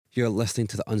You're listening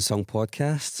to the Unsung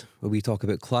Podcast, where we talk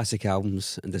about classic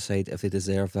albums and decide if they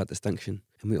deserve that distinction.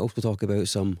 And we also talk about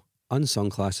some unsung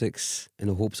classics in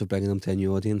the hopes of bringing them to a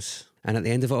new audience. And at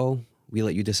the end of it all, we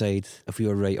let you decide if we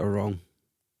were right or wrong.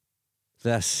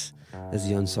 This is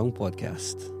the Unsung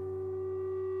Podcast.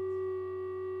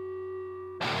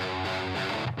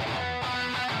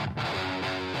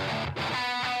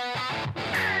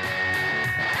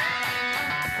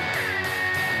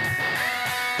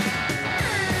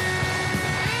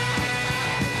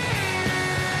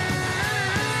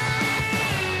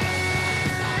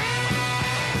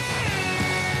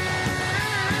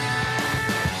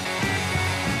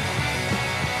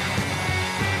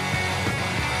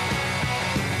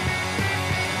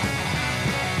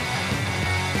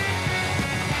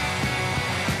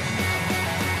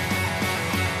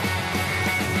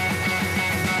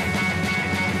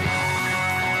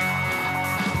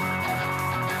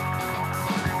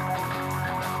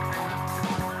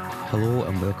 Hello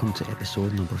and welcome to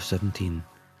episode number 17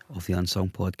 of the Unsung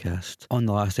Podcast. On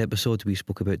the last episode we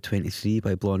spoke about 23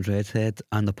 by Blonde Redhead,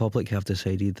 and the public have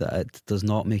decided that it does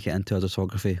not make it into our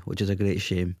discography, which is a great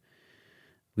shame.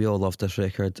 We all loved this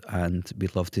record and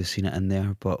we'd love to have seen it in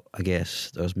there, but I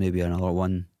guess there's maybe another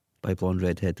one by Blonde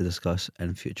Redhead to discuss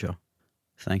in future.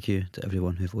 Thank you to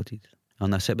everyone who voted.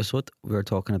 On this episode we're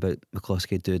talking about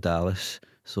Mclusky Do Dallas,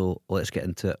 so let's get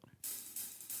into it.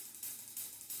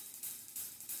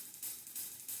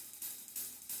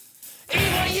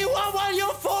 Either you are while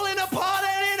you're falling apart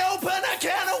and it open a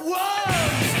can of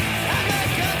worms. And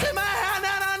that gun's in my hand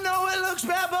and I know it looks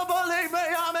bad, but believe me,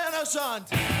 I'm innocent.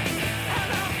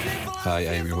 Hi,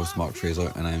 I am your host Mark Fraser,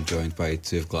 and I am joined by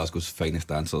two of Glasgow's finest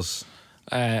dancers.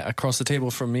 Across the table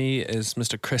from me is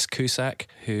Mr. Chris Cusack,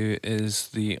 who is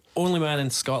the only man in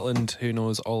Scotland who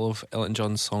knows all of Elton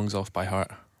John's songs off by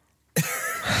heart.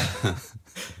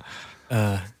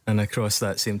 And across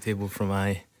that same table from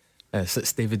I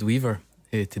sits David Weaver,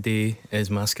 who today is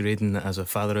masquerading as a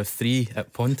father of three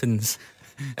at Pontins,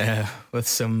 with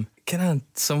some kind of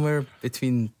somewhere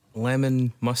between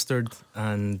lemon, mustard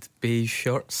and beige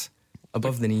shorts.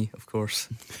 Above the knee, of course.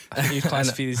 I think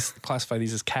you classify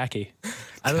these as khaki.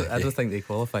 I don't think they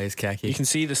qualify as khaki. You can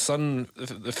see the sun,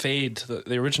 the fade,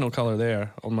 the original colour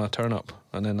there on my turn up,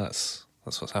 and then that's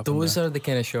what's happening. Those there are the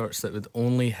kind of shorts that would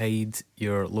only hide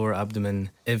your lower abdomen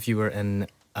if you were in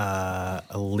a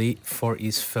late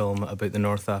 40s film about the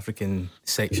North African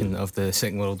section of the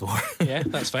Second World War. Yeah,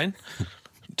 that's fine.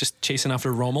 Just chasing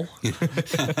after Rommel.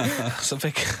 It's a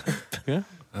big... Yeah,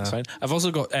 that's fine. I've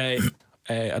also got...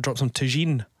 I dropped some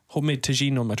tagine, homemade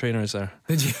tagine on my trainers there.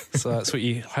 Did you? So that's what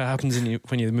happens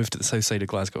when you move to the south side of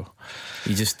Glasgow.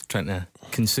 You're just trying to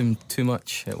consume too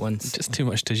much at once. Just too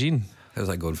much tagine. How's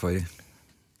that going for you?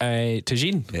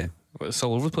 Tagine? Yeah. Well, it's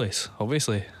all over the place,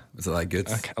 obviously. Is it that good?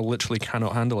 I literally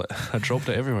cannot handle it. I dropped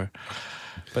it everywhere.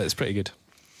 But it's pretty good.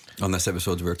 On this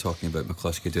episode we're talking about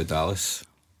Mclusky Do Dallas,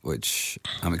 which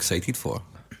I'm excited for,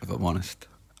 if I'm honest.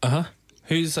 Uh-huh.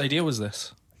 Whose idea was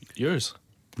this? Yours?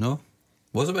 No?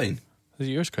 Was it mine? Was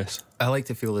it yours, Chris? I like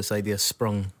to feel this idea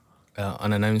sprung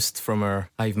unannounced from our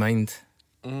hive mind.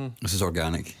 This is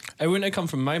organic. It wouldn't have come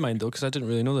from my mind, though, because I didn't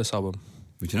really know this album.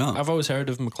 Would you not? I've always heard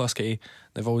of Mclusky.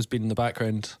 They've always been in the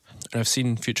background. And I've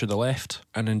seen Future the Left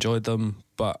and enjoyed them,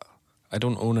 but I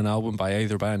don't own an album by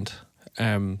either band.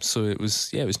 So it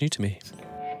was new to me.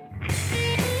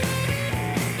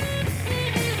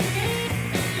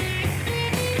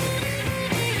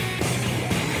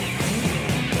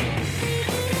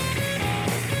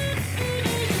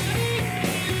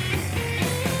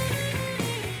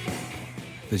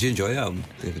 Did you enjoy the album,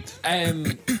 David?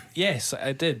 Yes,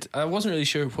 I did. I wasn't really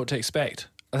sure what to expect.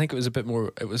 I think it was it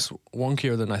was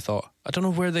wonkier than I thought. I don't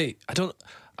know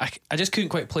I just couldn't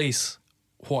quite place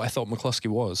what I thought Mclusky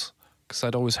was, because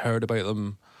I'd always heard about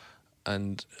them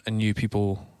and knew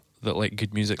people that like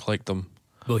good music like them.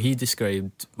 Well, he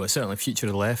described, certainly Future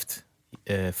to the Left,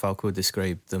 Falco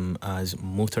described them as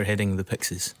motorheading the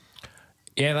Pixies.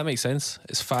 Yeah, that makes sense.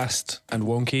 It's fast and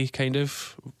wonky, kind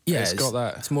of. Yeah, it's got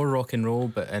that. It's more rock and roll,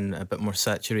 but in a bit more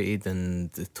saturated, and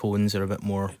the tones are a bit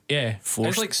more forced.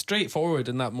 It's like straightforward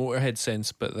in that Motorhead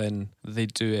sense, but then they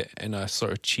do it in a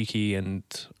sort of cheeky and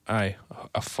a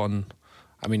fun.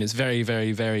 I mean, it's very,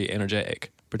 very, very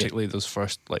energetic, particularly those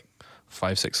first like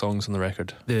 5-6 songs on the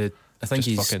record. I think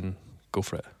just fucking go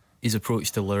for it. His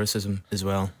approach to lyricism as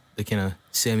well, the kind of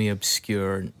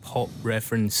semi-obscure pop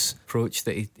reference approach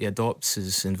that he adopts,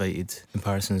 has invited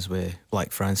comparisons with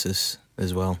Black Francis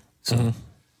as well. So,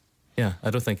 yeah, I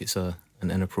don't think it's an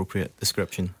inappropriate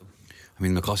description. I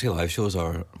mean, Mclusky live shows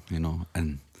are,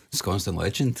 and it's constant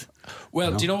legend.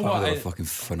 Well, do you know what? Fucking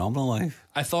phenomenal live.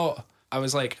 I thought I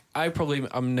was like,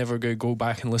 I'm never going to go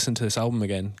back and listen to this album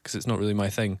again because it's not really my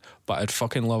thing. But I'd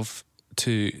fucking love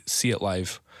to see it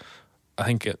live. I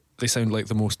think they sound like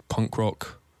the most punk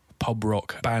rock, pub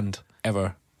rock band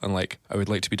ever. And like, I would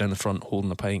like to be down the front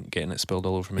holding a pint, getting it spilled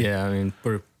all over me. Yeah, I mean,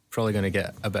 we're probably going to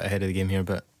get a bit ahead of the game here,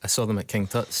 but I saw them at King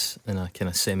Tut's in a kind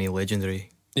of semi-legendary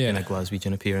in a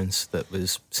Glaswegian appearance that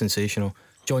was sensational.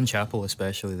 John Chappell,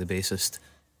 especially the bassist,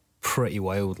 pretty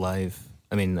wild live.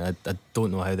 I mean, I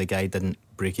don't know how the guy didn't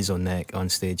break his own neck on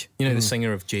stage. You know, the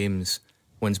singer of James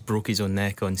once broke his own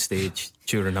neck on stage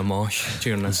during a mosh,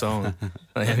 during a song.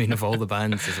 I mean, of all the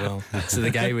bands as well. So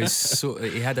the guy was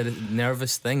he had a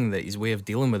nervous thing that his way of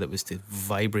dealing with it was to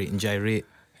vibrate and gyrate.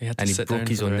 He broke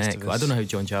his own neck. I don't know how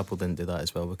John Chappell didn't do that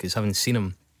as well, because having seen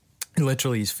him,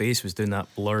 literally his face was doing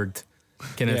that blurred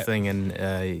kind of thing, and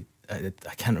I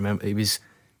can't remember. He was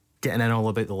getting in all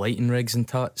about the lighting rigs and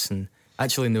tuts, and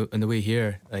actually on the way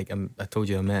here, like I told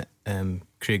you, I met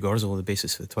Craig Orzel, the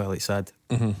bassist for the Twilight Sad,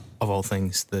 of all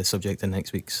things, the subject of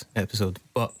next week's episode.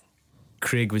 But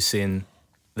Craig was saying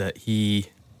that he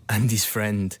and his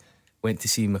friend went to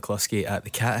see Mclusky at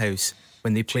the Cat House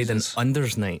when they played an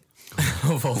Unders night.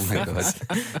 Of all things.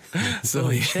 So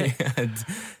he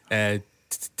had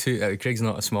two. Craig's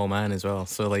not a small man as well,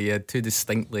 so like he had two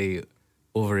distinctly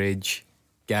overage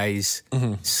guys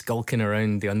skulking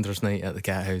around the Unders night at the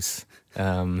Cat House,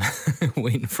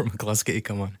 waiting for Mclusky to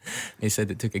come on. He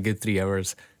said it took a good 3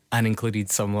 hours and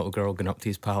included some little girl going up to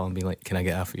his pal and being like, "Can I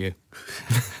get half of you?"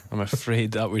 I'm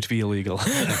afraid that would be illegal.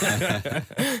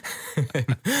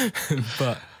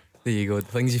 But there you go, the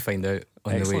things you find out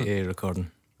on Excellent. the way to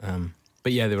recording.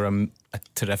 But yeah, they were a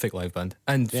terrific live band,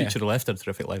 and Future Left are a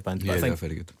terrific live band. But Yeah, I they're think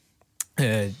very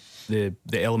good.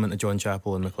 the element of John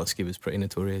Chappell and Mclusky was pretty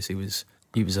notorious. He was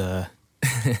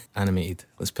animated.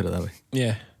 Let's put it that way.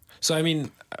 Yeah. So I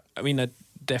mean,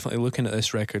 definitely looking at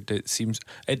this record,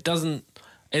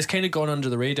 it's kind of gone under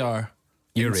the radar.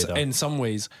 Your radar. In some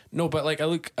ways. No, but like I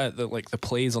look at the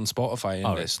plays on Spotify,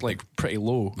 and it's like pretty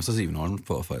low. This isn't even on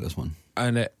Spotify, this one.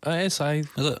 And it is. Is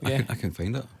it? Yeah. I can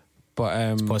find it.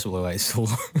 But Possibly why it's so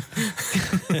low.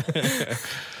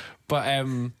 But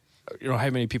you know, how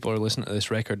many people are listening to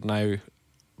this record now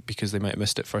because they might have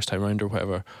missed it first time round or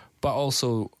whatever. But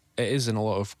also it is in a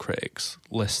lot of critics'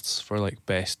 lists for like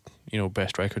best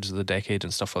records of the decade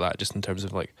and stuff like that, just in terms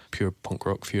of like pure punk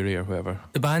rock fury or whatever.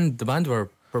 The band were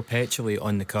perpetually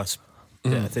on the cusp.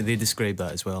 Yeah, I think they described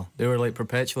that as well. They were like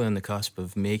perpetually on the cusp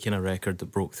of making a record that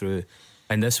broke through,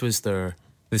 and this would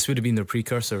have been their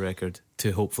precursor record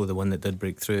to hopefully the one that did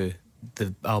break through.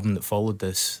 The album that followed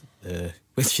this,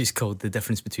 which is called "The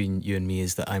Difference Between You and Me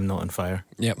Is That I'm Not on Fire."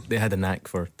 Yep. They had a knack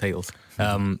for titles.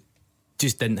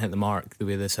 Just didn't hit the mark the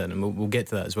way this hit, and we'll get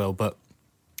to that as well. But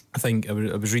I think I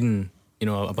was reading,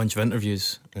 a bunch of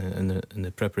interviews in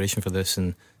the preparation for this,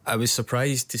 and I was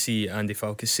surprised to see Andy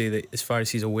Falkus say that, as far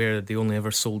as he's aware, they only ever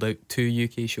sold out 2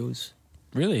 UK shows.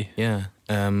 Really? Yeah,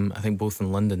 I think both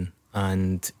in London,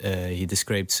 and he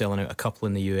described selling out a couple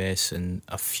in the US and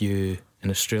a few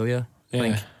in Australia, I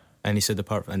think. And he said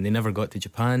and they never got to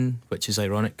Japan, which is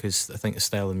ironic because I think the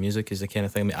style of music is the kind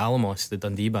of thing. I mean, Alamos, the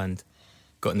Dundee band,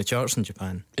 got in the charts in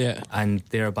Japan. Yeah. And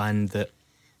they're a band that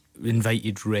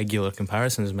invited regular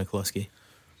comparisons with Mclusky.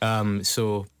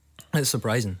 So it's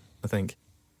surprising, I think.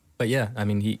 But yeah, I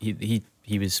mean,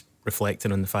 he was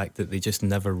reflecting on the fact that they just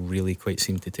never really quite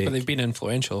seemed to take. But they've been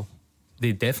influential.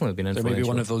 They've definitely been They're influential. maybe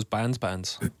one of those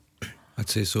bands. I'd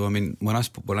say so. I mean, when I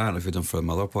interviewed him for a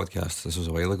Miller podcast, this was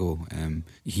a while ago,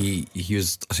 he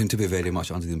seemed to be very much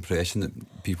under the impression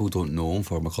that people don't know him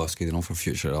for Mclusky, they know him for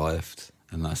Future Left,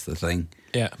 and that's the thing.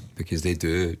 Yeah. Because they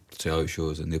do sell out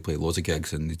shows and they play loads of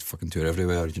gigs and they fucking tour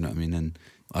everywhere, do you know what I mean? And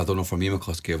I don't know, for me,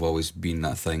 Mclusky have always been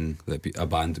that thing, a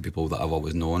band of people that I've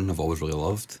always known, I've always really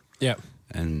loved. Yeah.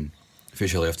 And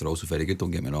Future Left are also very good,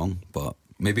 don't get me wrong, but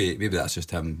maybe that's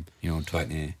just him, trying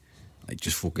to like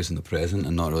just focus on the present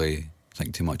and not really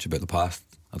think too much about the past.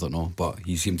 I don't know, but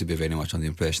he seemed to be very much under the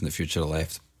impression that Future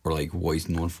Left were like what he's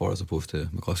known for as opposed to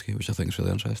Mclusky, which I think is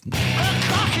really interesting. The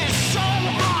clock is so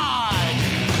high.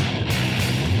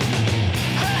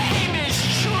 Her aim is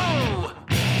true.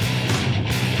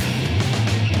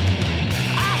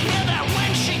 I hear that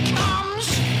when she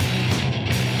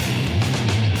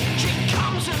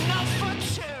comes enough for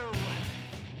two.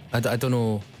 I don't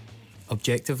know,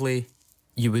 objectively,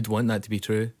 you would want that to be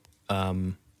true.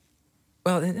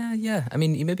 Yeah, I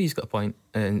mean, maybe he's got a point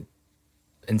in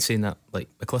saying that. Like,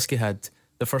 Mclusky had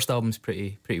the first album's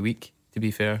pretty weak, to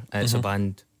be fair. It's a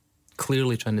band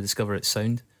clearly trying to discover its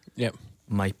sound. Yep.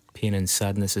 My pain and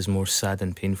sadness is more sad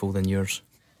and painful than yours,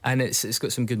 and it's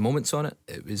got some good moments on it.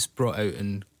 It was brought out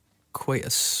in quite a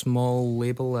small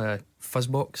label,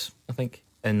 Fuzzbox, I think,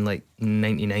 in like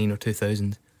 99 or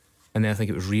 2000. And then I think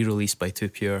it was re-released by Too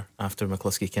Pure after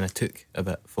Mclusky kind of took a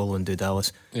bit following Do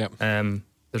Dallas. Yep.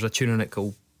 There's a tune on it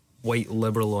called White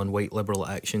Liberal on White Liberal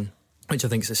Action, which I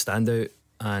think is a standout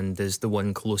and is the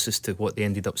one closest to what they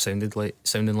ended up sounding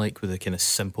like, with a kind of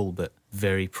simple but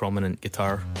very prominent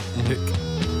guitar hook.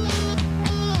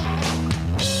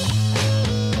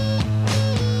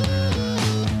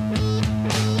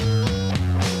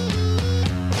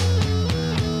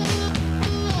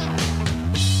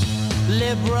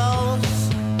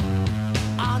 Liberals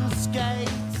on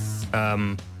skates.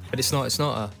 But it's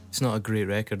not a great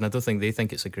record, and I don't think they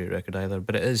think it's a great record either.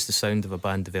 But it is the sound of a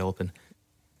band developing.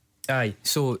 Aye,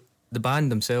 so the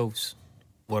band themselves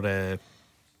were,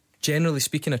 generally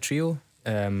speaking, a trio.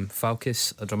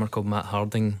 Falkis, a drummer called Matt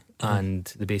Harding, and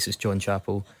the bassist John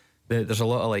Chappell. There's a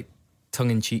lot of like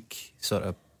tongue-in-cheek sort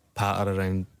of patter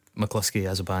around Mclusky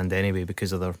as a band anyway,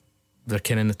 because of they're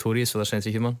kind of notorious for their sense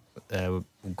of humour. We'll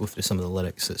go through some of the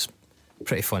lyrics. It's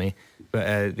pretty funny,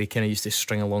 but they kind of used to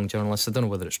string along journalists. I don't know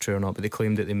whether it's true or not, but they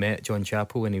claimed that they met John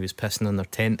Chappell when he was pissing on their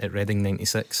tent at Reading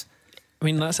 96. I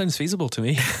mean, that sounds feasible to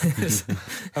me.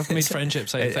 I've made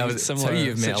friendships out of similar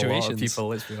you've met situations. a lot of people,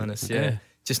 let's be honest. Yeah.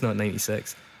 Just not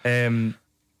 96. And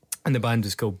the band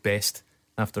was called Best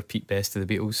after Pete Best of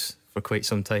the Beatles for quite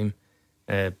some time,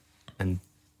 and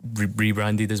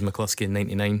rebranded as Mclusky in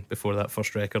 99 before that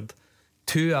first record.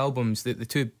 Two albums, the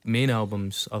two main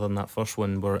albums other than that first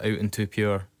one, were out in Too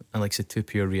Pure, and like I said, Too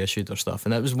Pure reissued their stuff,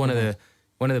 and that was one of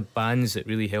the bands that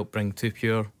really helped bring Too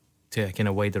Pure to a kind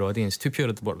of wider audience. Too Pure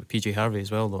had worked with PJ Harvey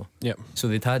as well, though. Yep. So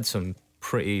they'd had some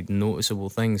pretty noticeable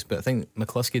things, but I think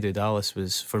Mclusky Do Dallas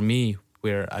was, for me,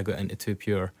 where I got into Too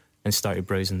Pure and started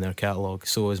browsing their catalogue.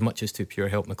 So as much as Too Pure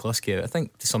helped Mclusky out, I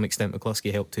think to some extent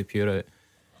Mclusky helped Too Pure out.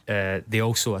 They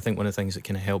also, I think one of the things that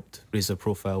kind of helped raise their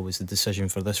profile was the decision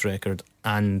for this record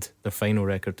and their final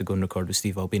record to go and record with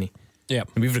Steve Albini. Yeah,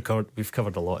 we've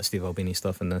covered a lot of Steve Albini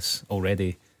stuff in this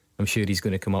already. I'm sure he's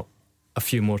going to come up a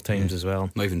few more times as well.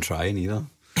 Not even trying either.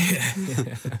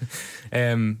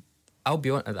 I'll be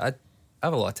honest, I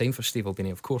have a lot of time for Steve Albini,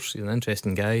 of course. He's an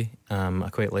interesting guy. I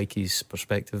quite like his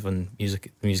perspective on the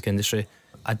music industry.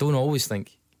 I don't always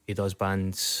think he does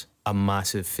bands a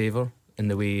massive favour in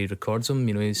the way he records them,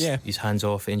 you know, his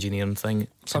hands-off engineering thing.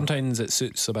 Sometimes it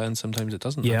suits a band, sometimes it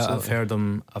doesn't. Yeah,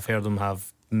 absolutely. I've heard him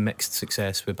have mixed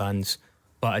success with bands,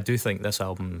 but I do think this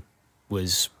album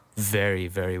was very,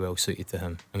 very well suited to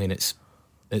him. I mean, it's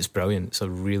brilliant. It's a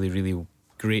really, really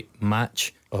great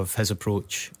match of his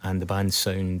approach and the band's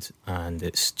sound, and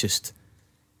it's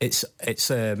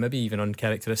maybe even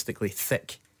uncharacteristically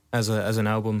thick as an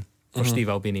album for Steve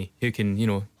Albini, who can, you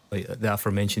know, like the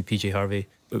aforementioned PJ Harvey.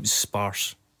 It was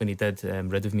sparse when he did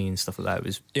Rid of Me and stuff like that. It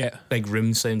was big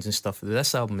room sounds and stuff.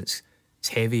 This album, it's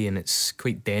heavy and it's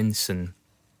quite dense, and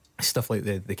stuff like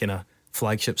the kind of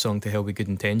flagship song To Hell With Good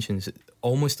Intentions. It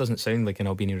almost doesn't sound like an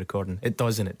Albini recording. It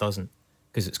does and it doesn't,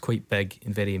 because it's quite big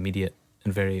and very immediate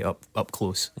and very up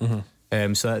close.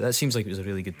 So that seems like it was a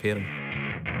really good pairing.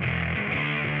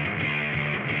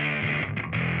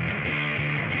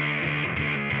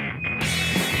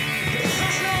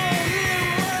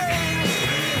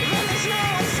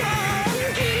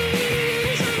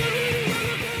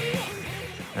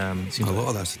 A lot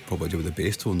of that's probably to do with the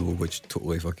bass tone, though, which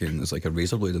totally fucking is like a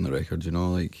razor blade in the record, you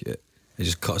know, like it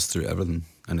just cuts through everything,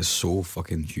 and it's so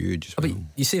fucking huge. But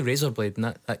you say razor blade,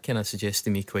 and that kind of suggests to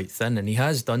me quite thin, and he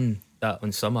has done that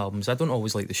on some albums. I don't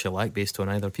always like the shellac bass tone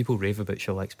either. People rave about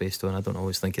shellac's bass tone. I don't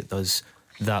always think it does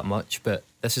that much, but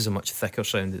this is a much thicker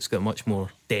sound. It's got a much more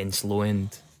dense low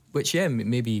end, which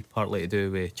maybe partly to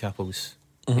do with Chappell's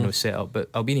you know, setup, but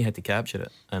Albini had to capture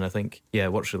it, and I think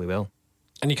it works really well.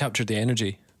 And he captured the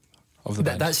energy of the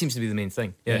band. That seems to be the main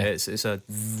thing. It's a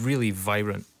really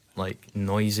vibrant, like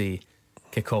noisy,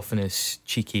 cacophonous,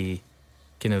 cheeky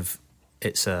kind of.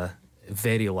 It's a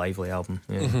very lively album.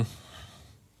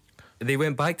 They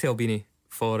went back to Albini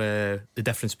for The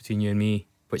Difference Between You and Me,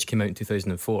 which came out in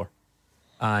 2004,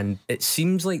 and it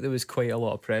seems like there was quite a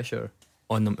lot of pressure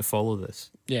on them to follow this.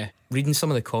 Yeah, reading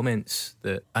some of the comments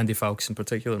that Andy Falks in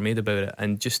particular made about it,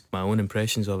 and just my own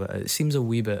impressions of it seems a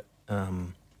wee bit.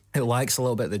 It lacks a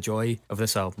little bit of the joy of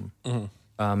this album.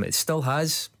 It still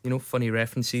has, you know, funny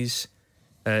references.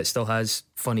 It still has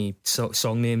funny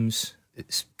song names.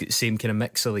 It's got the same kind of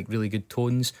mix of like really good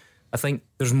tones. I think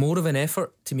there's more of an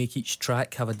effort to make each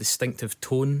track have a distinctive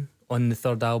tone on the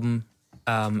third album,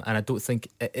 and I don't think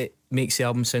it makes the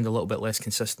album sound a little bit less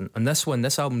consistent. On this one,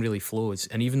 this album really flows,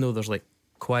 and even though there's like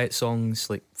quiet songs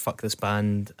like Fuck This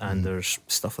Band, and there's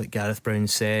stuff like Gareth Brown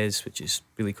Says, which is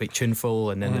really quite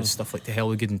tuneful, and then there's stuff like To Hell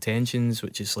With Good Intentions,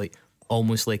 which is like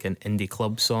almost like an indie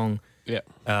club song. Yeah.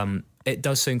 It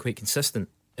does sound quite consistent.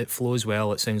 It flows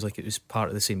well. It sounds like it was part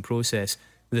of the same process.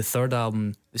 With the third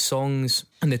album, the songs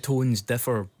and the tones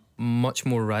differ much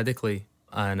more radically,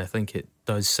 and I think it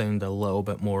does sound a little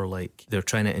bit more like they're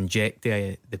trying to inject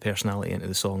the personality into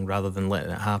the song rather than letting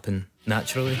it happen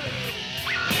naturally.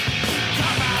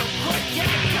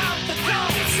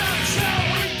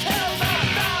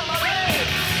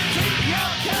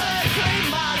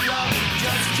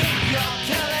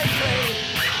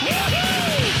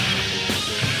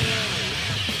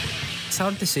 It's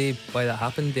hard to say why that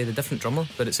happened. They had a different drummer,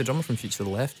 but it's a drummer from Future to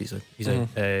the Left. He's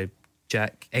a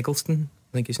Jack Eggleston,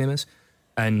 I think his name is,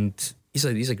 and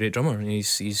he's a great drummer. And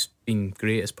he's been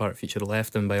great as part of Future to the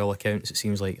Left, and by all accounts, it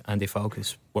seems like Andy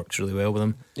Falkus works really well with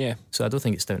him. Yeah. So I don't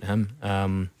think it's down to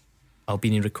him.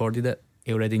 Albini recorded it.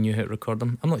 He already knew how to record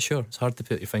them. I'm not sure. It's hard to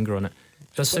put your finger on it.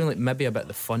 It does sound like maybe a bit of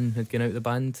the fun had gone out of the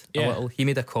band a little. He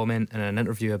made a comment in an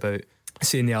interview about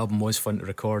saying the album was fun to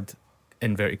record,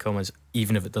 inverted commas,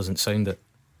 even if it doesn't sound it.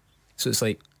 So it's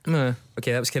like,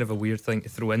 okay, that was kind of a weird thing to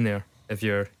throw in there if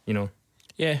you're,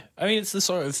 Yeah, I mean, it's the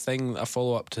sort of thing, a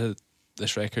follow-up to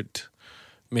this record.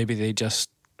 Maybe they just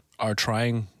are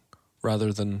trying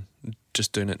rather than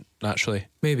just doing it naturally.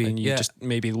 Maybe, and you just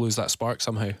maybe lose that spark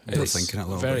somehow. They're thinking it a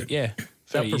little bit. Yeah,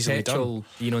 very that easily perpetual,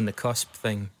 done. in the cusp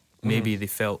thing. Maybe they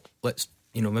felt,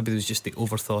 maybe it was just they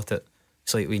overthought it.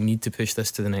 It's like, we need to push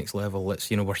this to the next level.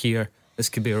 We're here. This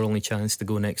could be our only chance to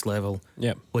go next level.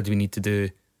 Yeah. What do we need to do?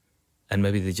 And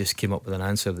maybe they just came up with an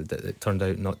answer that turned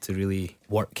out not to really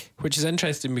work. Which is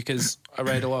interesting because I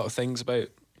read a lot of things about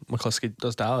Mclusky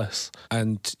Does Dallas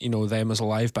and, them as a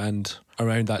live band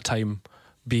around that time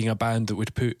being a band that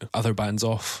would put other bands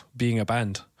off being a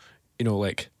band.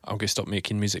 Like, I'm going to stop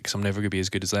making music because I'm never going to be as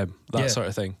good as them. That sort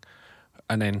of thing.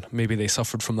 And then maybe they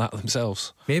suffered from that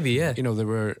themselves. Maybe, yeah. They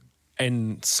were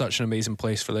in such an amazing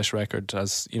place for this record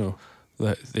as,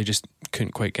 that they just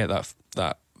couldn't quite get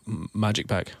that magic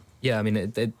back. Yeah, I mean,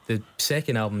 the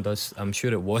second album does, I'm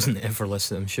sure it wasn't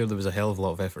effortless. I'm sure there was a hell of a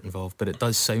lot of effort involved, but it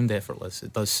does sound effortless.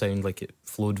 It does sound like it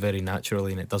flowed very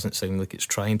naturally, and it doesn't sound like it's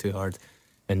trying too hard.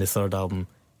 And the third album,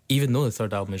 even though the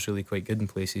third album is really quite good in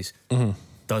places,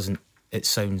 it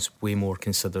sounds way more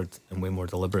considered and way more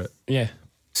deliberate. Yeah.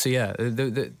 So yeah,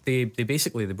 they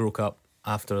basically broke up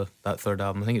after that third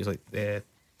album. I think it was like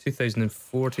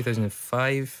 2004,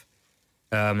 2005.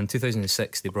 In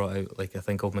 2006 they brought out like a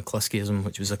thing called Mcluskyism,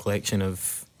 which was a collection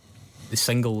of the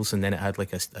singles, and then it had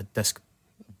like a disc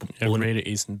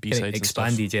rarities and B-sides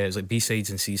expanded and stuff. Yeah, it was like B-sides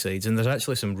and C-sides, and there's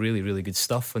actually some really, really good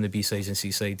stuff on the B-sides and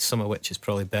C-sides, some of which is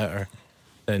probably better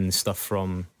than stuff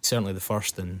from certainly the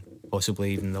first and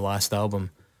possibly even the last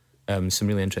album. Some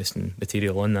really interesting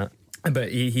material on that.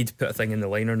 But he'd put a thing in the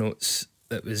liner notes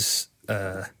that was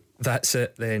that's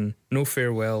it then, no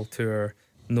farewell tour,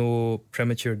 no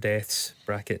premature deaths,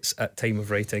 brackets, at time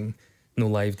of writing, no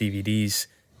live DVDs.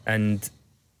 And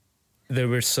there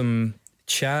was some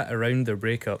chat around their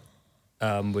breakup,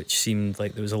 which seemed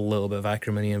like there was a little bit of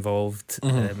acrimony involved. We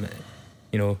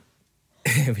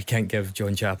can't give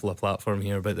John Chappell a platform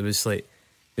here, but there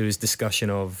was discussion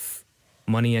of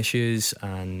money issues,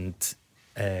 and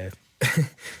I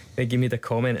think he made a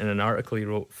comment in an article he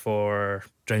wrote for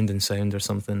Drowned in Sound or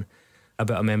something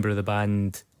about a member of the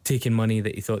band taking money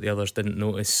that he thought the others didn't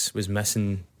notice was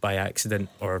missing by accident,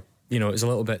 or it was a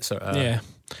little bit sort of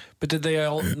But did they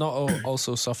not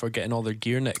also suffer getting all their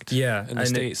gear nicked? Yeah, in the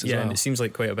States as well? And it seems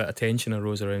like quite a bit of tension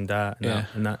arose around that.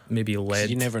 And that maybe led.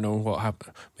 You never know what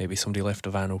happened. Maybe somebody left a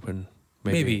van open.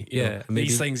 Maybe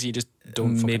these things you just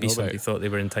don't. Maybe know somebody about. thought they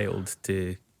were entitled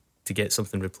to get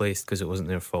something replaced because it wasn't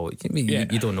their fault.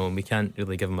 You don't know, and we can't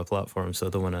really give them a platform, so I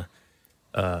don't want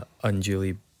to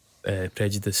unduly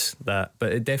prejudice that.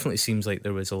 But it definitely seems like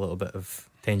there was a little bit of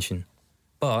tension.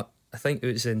 But I think it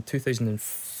was in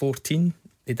 2014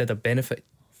 they did a benefit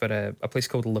for a place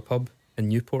called Le Pub in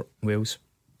Newport, Wales,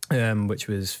 which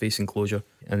was facing closure,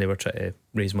 and they were trying to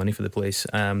raise money for the place.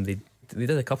 They did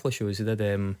a couple of shows. They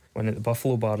did one at the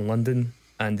Buffalo Bar in London,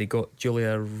 and they got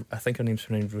Julia, I think her name's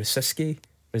pronounced Rositsky,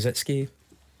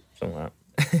 something like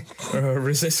that, or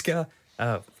Rosiska.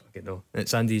 I fucking know.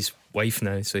 It's Andy's wife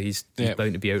now, so he's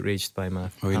bound to be outraged by my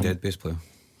Dead bass player.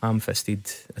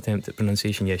 ham-fisted attempt at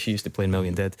pronunciation. Yeah, she used to play in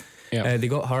Million Dead. They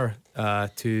got her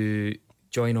to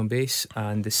join on bass,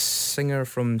 and the singer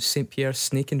from St. Pierre's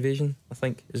Snake Invasion, I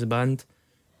think, is the band,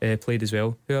 played as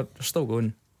well, who are still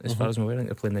going, as far as I'm aware. I think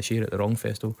they're playing this year at the Wrong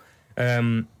Festival.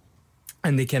 And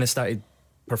they kind of started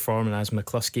performing as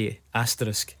Mclusky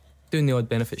Asterisk, doing the odd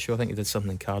benefit show. I think he did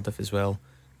something in Cardiff as well.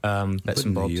 Bits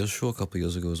and the bobs. Years show a couple of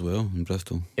years ago as well in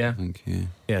Bristol. Yeah. I think, yeah.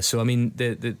 Yeah, so I mean,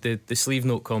 the sleeve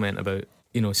note comment about,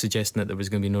 you know, suggesting that there was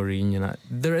going to be no reunion.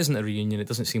 There isn't a reunion. It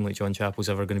doesn't seem like John Chappell's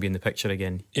ever going to be in the picture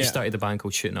again. He Yeah. started a band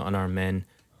called Shooting at Unarmed Men.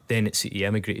 Then he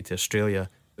emigrated to Australia.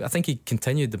 I think he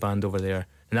continued the band over there,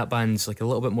 and that band's like a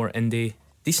little bit more indie,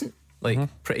 decent, like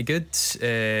pretty good.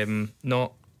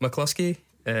 Not Mclusky,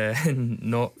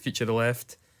 not Future of the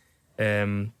Left.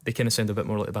 They kind of sound a bit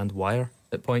more like the band Wire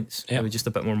at points. Yeah. They were just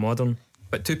a bit more modern.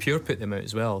 But Too Pure put them out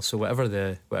as well. So whatever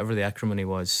the acrimony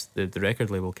was, the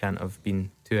record label can't have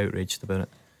been too outraged about it.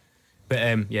 But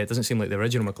yeah, it doesn't seem like the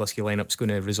original Mclusky lineup's going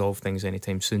to resolve things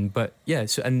anytime soon. But yeah,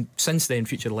 so and since then,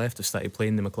 Future of the Left have started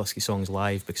playing the Mclusky songs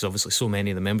live, because obviously so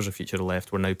many of the members of Future of the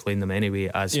Left were now playing them anyway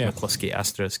as Yeah. Mclusky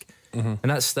asterisk. And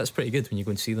that's pretty good when you go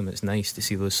and see them. It's nice to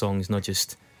see those songs not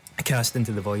just cast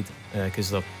into the void, because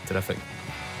they're terrific.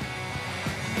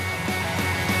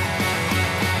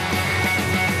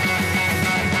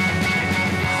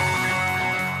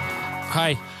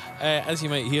 Hi. As you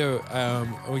might hear,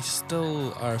 we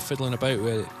still are fiddling about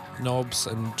with knobs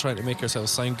and trying to make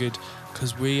ourselves sound good,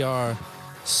 because we are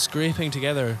scraping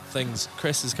together things.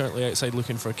 Chris is currently outside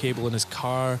looking for a cable in his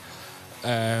car.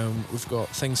 We've got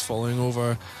things falling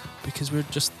over because we're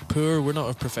just poor. We're not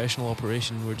a professional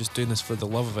operation. We're just doing this for the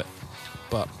love of it.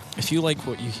 But if you like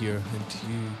what you hear and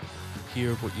you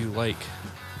hear what you like,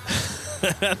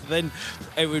 then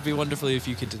it would be wonderful if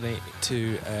you could donate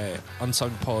to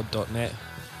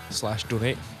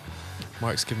unsungpod.net/donate.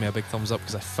 Mark's giving me a big thumbs up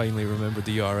because I finally remembered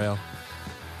the URL.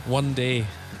 One day,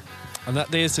 and that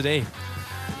day is today.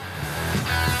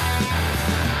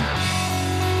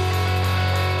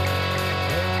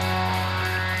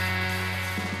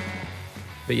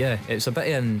 But yeah, it's a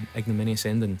bit of an ignominious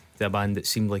ending to a band that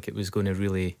seemed like it was going to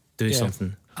really do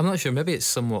something. I'm not sure, maybe it's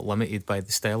somewhat limited by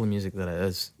the style of music that it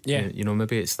is. Yeah. You know,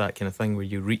 maybe it's that kind of thing where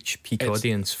you reach peak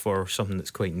audience for something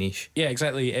that's quite niche. Yeah,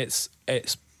 exactly. It's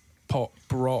pop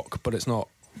rock, but it's not.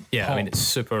 Yeah, pop. I mean, it's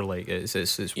super like it's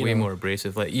You way know. more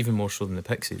abrasive, like even more so than the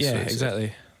Pixies. Yeah, So it's-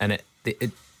 exactly. And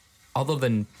it other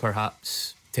than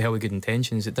perhaps To Hell with Good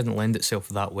Intentions, it didn't lend itself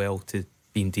that well to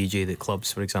being DJ'd at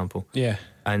clubs, for example. Yeah.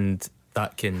 And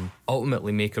that can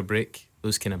ultimately make or break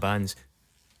those kind of bands.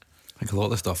 I think a lot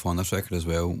of the stuff on this record as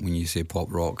well, when you say pop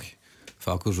rock,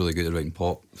 Falco's really good at writing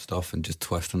pop stuff and just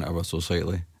twisting it ever so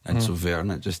slightly and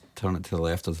subverting it, just turn it to the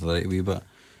left or to the right a wee bit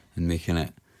and making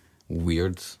it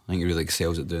weird. I think he really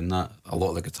excels at doing that. A lot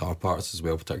of the guitar parts as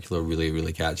well, particularly, are really,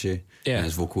 really catchy. Yeah. And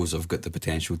his vocals have got the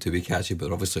potential to be catchy, but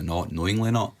they're obviously not,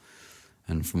 knowingly not.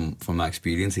 And from my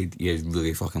experience, he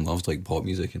really fucking loves like pop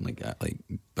music and like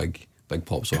big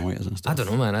pop songwriters and stuff. I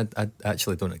don't know, man. I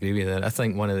actually don't agree with that. I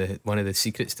think one of the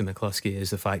secrets to Mclusky is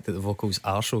the fact that the vocals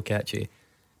are so catchy.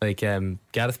 Like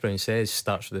Gareth Brown says,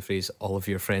 starts with the phrase "all of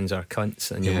your friends are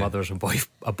cunts and your Yeah. mother's a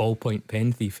ballpoint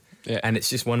pen thief," Yeah. and it's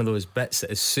just one of those bits that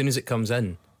as soon as it comes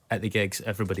in at the gigs,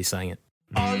 everybody sang it.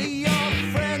 All of your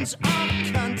friends are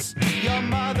cunts. Your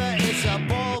mother is a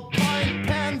ballpoint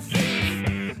pen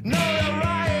thief.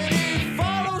 Notoriety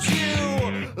follows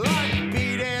you like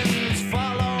beatings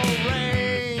follow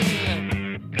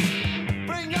rain.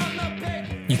 Bring on the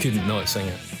big. You couldn't not sing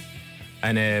it.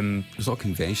 And It's not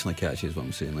conventionally catchy, is what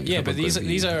I'm saying. Like, Yeah, it's but not these gonna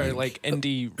be, these are like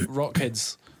indie rock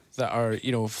kids that are,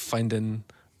 you know, finding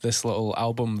this little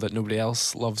album that nobody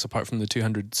else loves apart from the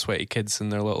 200 sweaty kids in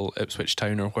their little Ipswich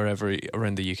town or wherever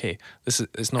around the UK. It's not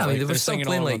I mean, like they were they're still singing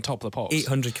playing along like on top of the pops.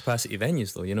 800 capacity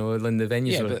venues, though. You know, and the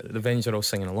venues Yeah, are but- the venues are all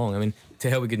singing along. I mean, To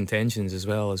Hell with Good Intentions as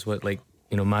well is what, like,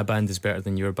 you know, my band is better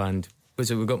than your band. Was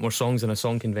it? We've got more songs than a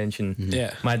song convention.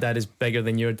 Yeah. My dad is bigger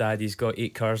than your dad. He's got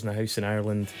 8 cars and a house in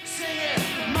Ireland. Sing it.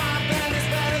 My band is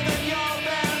better than your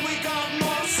band. We got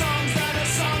more songs than a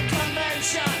song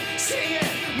convention. Sing it.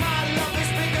 My love is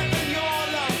bigger than your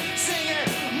love. Sing it.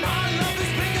 My love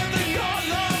is bigger than your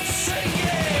love. Sing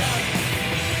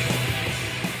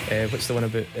it. What's the one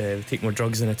about take more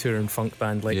drugs than a touring funk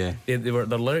band? Like, Yeah. their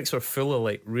lyrics were full of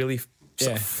like really sort Yeah.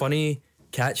 of funny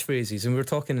catchphrases. And we were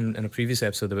talking in a previous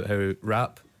episode about how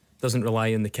rap doesn't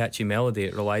rely on the catchy melody;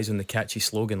 it relies on the catchy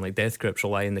slogan. Like Death Grips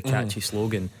rely on the catchy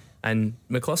slogan. And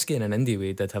Mclusky, in an indie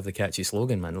way, did have the catchy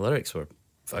slogan. Man, the lyrics were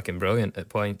fucking brilliant at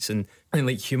points, and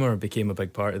like humour became a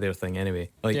big part of their thing anyway.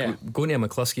 Like Yeah. going to a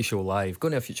Mclusky show live,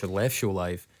 going to a Future Left show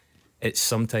live, it's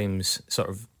sometimes sort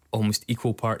of almost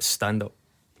equal parts stand up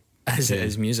as it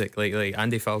is music. Like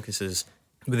Andy Falkus is,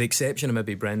 with the exception of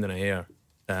maybe Brendan O'Hare,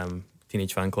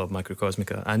 Teenage Fan Club,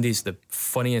 Microcosmica, Andy's the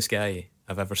funniest guy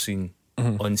I've ever seen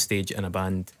on stage in a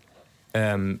band.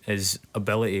 His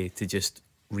ability to just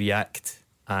react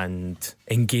and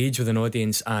engage with an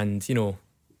audience and, you know,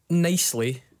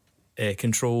 nicely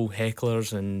control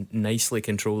hecklers and nicely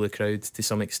control the crowd to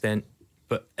some extent,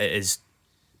 but it is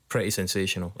pretty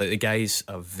sensational. Like, the guy's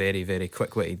a very, very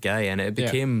quick-witted guy, and it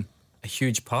became a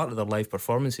huge part of their live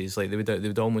performances. Like, they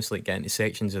would almost like get into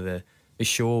sections of the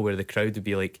show where the crowd would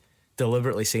be like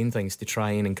deliberately saying things to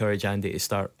try and encourage Andy to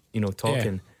start,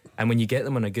 talking. And when you get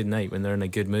them on a good night, when they're in a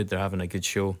good mood, they're having a good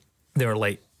show, they're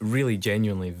like really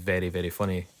genuinely very, very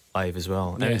funny live as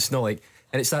well. And it's not like,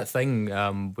 and it's that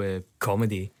thing with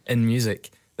comedy in music,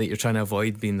 like you're trying to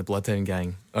avoid being the Bloodhound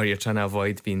Gang, or you're trying to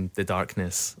avoid being the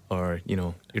darkness, or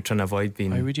you're trying to avoid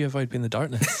being. Why would you avoid being the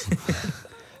darkness?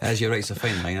 As you're right, it's a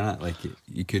fine line, isn't it? Like,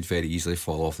 you could very easily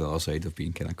fall off the other side of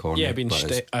being kind of corny. Yeah, being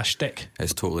but a shtick.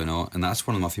 It's totally not, and that's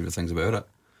one of my favourite things about it,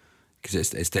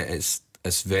 because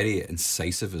it's very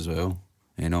incisive as well.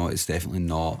 It's definitely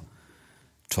not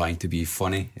trying to be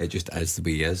funny. It just is the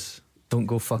way he is. Don't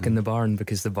go fucking the barn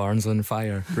because the barn's on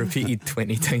fire. Repeated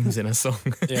 20 times in a song.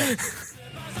 Yeah.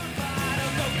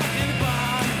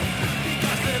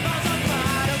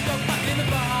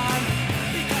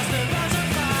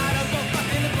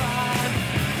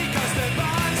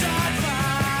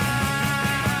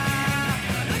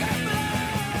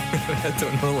 I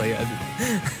don't know, like,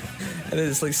 and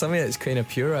it's like some of it's kind of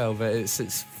puerile, but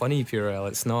it's funny puerile.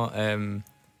 It's not.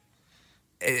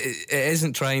 It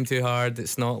isn't trying too hard.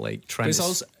 It's not like trying to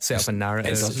set up a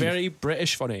narrative. It's very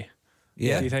British funny.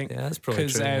 Yeah, do you think? Yeah, that's probably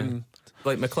true. Yeah.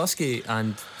 Like, Mclusky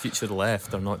and Future the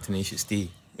Left are not Tenacious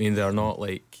D. I mean, they're not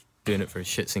like doing it for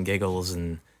shits and giggles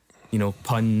and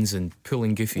puns and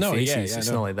pulling goofy faces. It's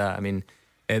not like that. I mean.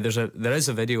 There is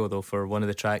a video though for one of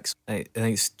the tracks. I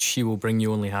think it's "She Will Bring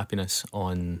You Only Happiness"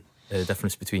 on The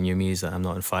Difference Between You and Me Is That I'm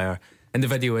Not on Fire, and the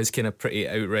video is kind of pretty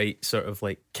outright sort of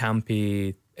like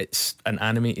campy. It's an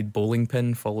animated bowling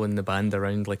pin following the band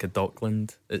around like a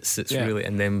dockland. It's really,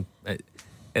 and then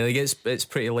it's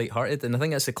pretty light-hearted, and I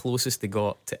think that's the closest they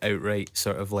got to outright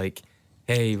sort of like,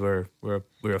 hey, we're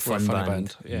a fun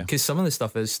band. Because some of the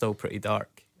stuff is still pretty dark.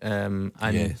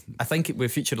 I think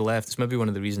with Future the Left, it's maybe one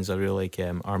of the reasons I really like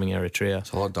Arming Eritrea.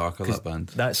 It's a lot darker, that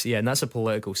band. And that's a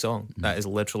political song. That is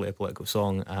literally a political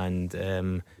song.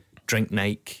 And Drink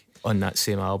Nike on that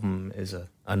same album is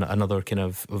another kind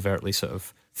of overtly sort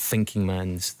of thinking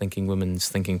man's, thinking woman's,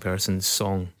 thinking person's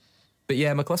song. But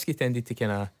yeah, Mclusky tended to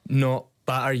kind of not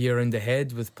batter you around the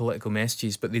head with political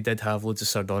messages, but they did have loads of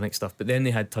sardonic stuff. But then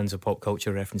they had tons of pop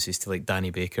culture references to like Danny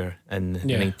Baker in the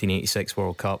 1986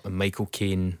 World Cup, and Michael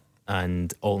Caine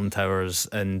and Alton Towers,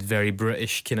 and very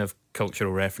British kind of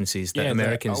cultural references that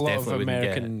Americans definitely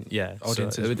wouldn't get. Yeah,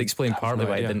 audiences. So it would explain partly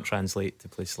why it didn't translate to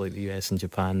places like the US and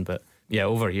Japan. But yeah,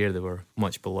 over here they were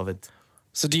much beloved.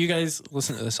 So do you guys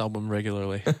listen to this album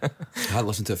regularly? I hadn't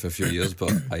listened to it for a few years,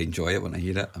 but I enjoy it when I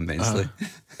hear it immensely.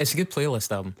 It's a good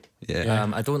playlist album.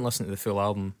 Yeah. I don't listen to the full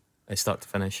album start to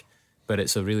finish, but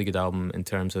it's a really good album in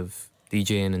terms of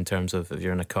DJing, in terms of if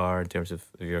you're in a car, in terms of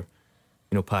if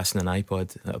you're passing an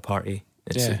iPod at a party.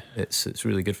 It's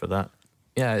really good for that.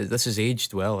 Yeah, this has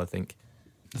aged well, I think.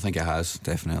 I think it has,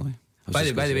 definitely. By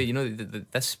the way,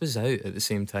 this was out at the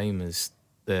same time as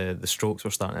the Strokes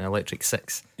were starting Electric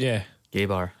Six. Yeah. Gay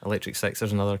Bar, Electric Six.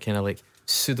 There's another kind of like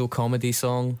pseudo comedy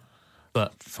song,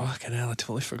 but fucking hell, I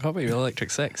totally forgot about your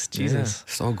Electric Six. Jesus,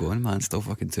 still going, man. Still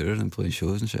fucking touring and playing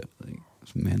shows and shit. Like,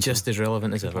 it's mental. Just as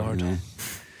relevant as ever. Yeah.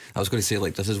 I was going to say,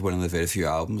 like, this is one of the very few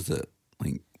albums that,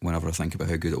 like, whenever I think about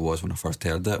how good it was when I first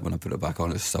heard it, when I put it back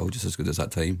on, it's still just as good as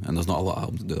that time. And there's not a lot of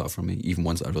albums that do that for me, even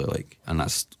ones that I really like. And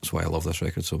that's why I love this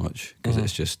record so much, because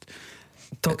it's just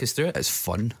talk us through it. It's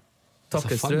fun. Talk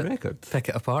it's us a through fun record. Pick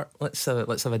it apart. Let's have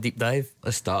a deep dive.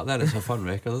 Let's start there. It's a fun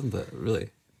record, isn't it? Really,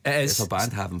 it is. It's a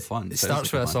band having fun. It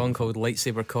starts with a song called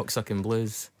 "Lightsaber Cocksucking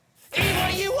Blues."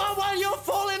 Either you are while you're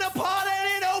falling apart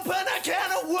and it open a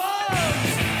can of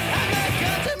worms. And that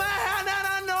gun's in my hand and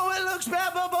I know it looks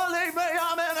bad, but believe me,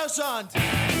 I'm innocent.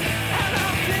 And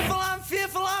I'm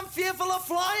fearful of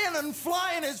flying, and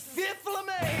flying is fearful of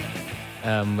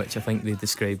me. Which I think they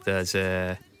described as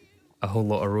a whole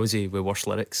lot of Rosie with worse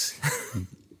lyrics.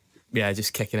 Yeah,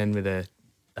 just kicking in with the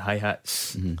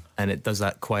hi-hats, and it does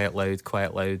that quiet,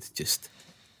 loud, just,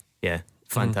 yeah,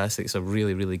 fantastic. It's a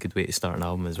really, really good way to start an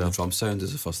album as well. The drum sound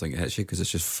is the first thing that hits you, because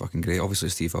it's just fucking great. Obviously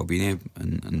Steve Albini,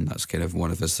 and that's kind of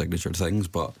one of his signature things,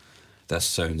 but this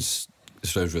sounds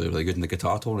really, really good, and the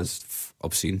guitar tone is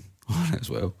obscene on it as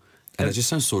well. And it just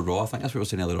sounds so raw. I think that's what we were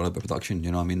saying earlier on about production,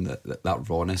 you know what I mean? That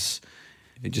rawness,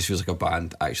 it just feels like a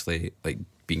band actually like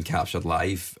being captured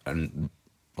live and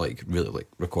like really like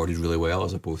recorded really well,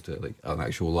 as opposed to like an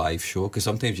actual live show. Because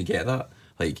sometimes you get that.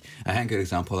 Like, I think a good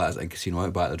example of that is in Casino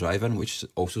Out Back at the Drive-In, which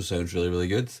also sounds really, really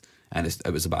good. and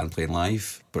it was a band playing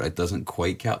live, but it doesn't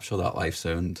quite capture that live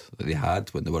sound that they had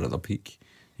when they were at their peak.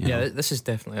 You know? This is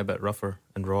definitely a bit rougher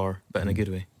and rawer, but in a good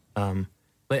way.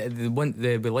 Like the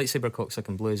Lightsaber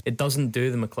Cocksucking Blues, it doesn't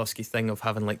do the Mclusky thing of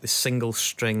having like the single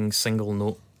string, single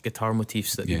note guitar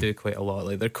motifs that they do quite a lot.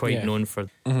 Like they're quite known for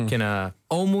kind of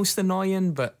almost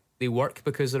annoying, but they work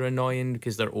because they're annoying,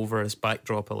 because they're over this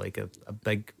backdrop of like a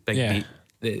big beat.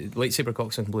 The Lightsaber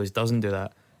Cocksucking Blues doesn't do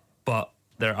that, but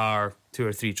there are 2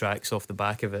 or 3 tracks off the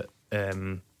back of it.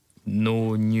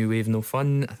 No New Wave, No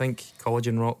Fun, I think, College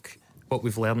and Rock, What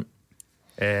We've Learnt.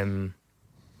 They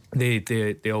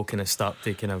all kind of start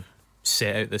to kind of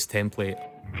set out this template.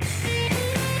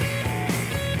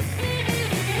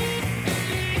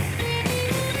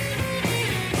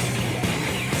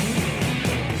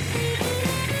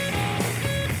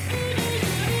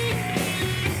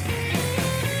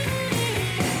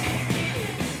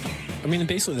 I mean,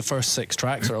 basically the first 6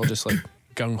 tracks are all just like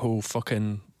gung-ho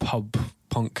fucking pub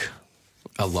punk.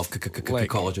 I love Like-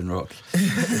 College and Rock.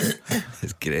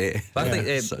 It's great. But I think,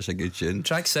 It's such a good tune.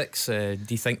 Track 6, Do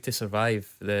You Think to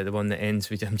Survive, the one that ends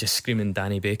with I'm just screaming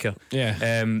Danny Baker.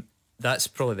 Yeah. That's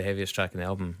probably the heaviest track in the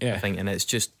album, Yeah. I think, and it's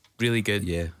just really good.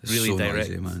 Yeah, it's really so direct.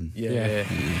 noisy, man. Yeah. The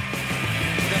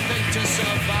thing to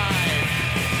survive.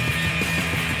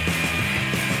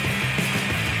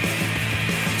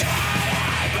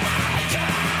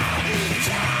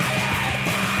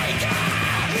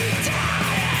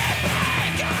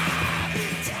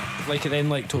 Like it then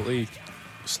like totally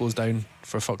slows down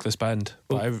for Fuck This Band.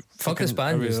 But I Fuck This fucking- Band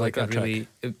I really was like a that track. really,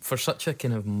 for such a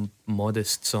kind of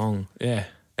modest song. Yeah.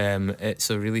 It's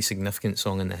a really significant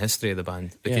song in the history of the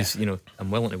band because you know, I'm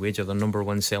willing to wager their number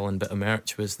 1 selling bit of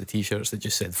merch was the t-shirts that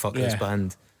just said "Fuck this Yeah.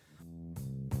 band."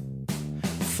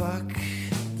 Fuck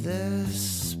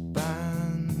this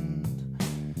band.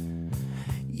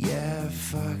 Yeah,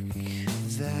 fuck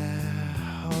their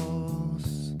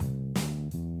host.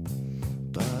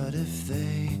 But if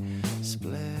they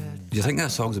split. Do you think that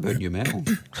song's about new metal?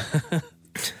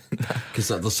 Because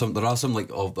there are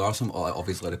some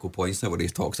obvious lyrical points in it where he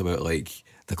talks about like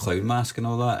the clown mask and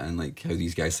all that, and like how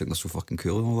these guys think they're so fucking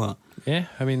cool and all that. Yeah.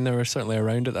 I mean, they were certainly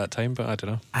around at that time, but I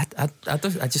don't know.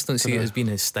 I just don't see it Dunno. as being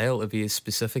his style to be as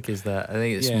specific as that. I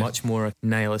think it's Yeah. much more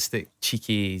nihilistic,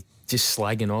 cheeky, just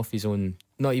slagging off his own,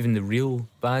 not even the real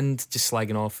band, just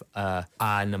slagging off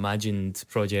an imagined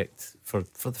project for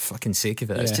the fucking sake of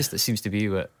it. It's Yeah. just, it seems to be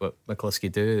what Mclusky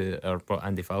do, or what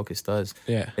Andy Falkus does,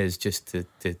 Yeah. is just to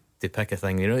pick a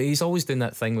thing. You know, he's always doing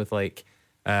that thing with like,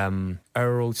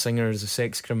 our old singer is a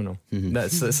sex criminal.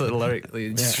 That's like the lyric. Like,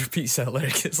 it just repeats that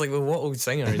lyric. It's like, well, what old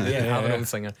singer? You didn't have an old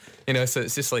singer. You know, so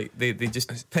it's just like they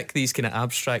just pick these kind of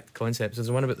abstract concepts.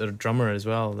 There's one about their drummer as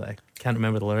well that I can't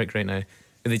remember the lyric right now.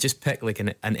 But they just pick like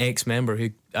an ex-member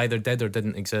who either did or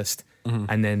didn't exist,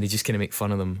 and then they just kind of make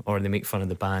fun of them, or they make fun of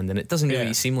the band, and it doesn't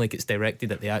really seem like it's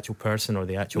directed at the actual person or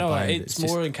the actual No, band. it's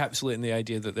just- more encapsulating the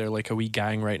idea that they're like a wee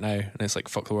gang right now, and it's like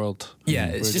fuck the world.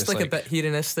 yeah, We're it's just like a bit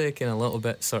hedonistic and a little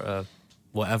bit sort of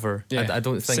whatever. Yeah. I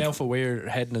don't think. self-aware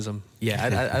hedonism.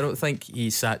 Yeah, I don't think he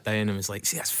sat down and was like,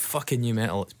 see, that's fucking new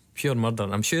metal. It's pure murder.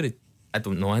 And I'm sure I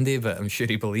don't know Andy, but I'm sure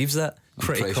he believes that.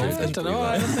 Pretty pretty sure he confident. does. I don't know.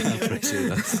 I don't think. I'm pretty sure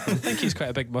that's- I think he's quite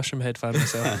a big Mushroom Head fan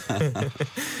myself.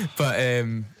 But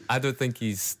I don't think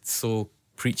he's so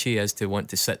preachy as to want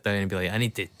to sit down and be like, I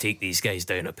need to take these guys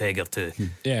down a peg or two.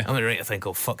 Yeah. I'm going to write a thing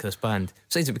called Fuck This Band.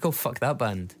 Besides, it'd be called Fuck That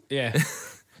Band. Yeah.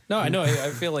 No, I know. I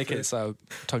feel like it's a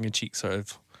tongue-in-cheek sort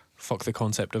of fuck the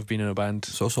concept of being in a band.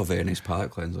 It's also a very nice palette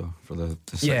cleanser for the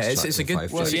six Yeah, it's tracks a and good,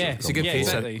 5 well, tracks yeah, that it's a good come yeah, piece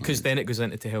before. exactly. because then it goes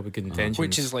into To Hell With Good Intentions.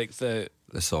 Which is like the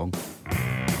The song.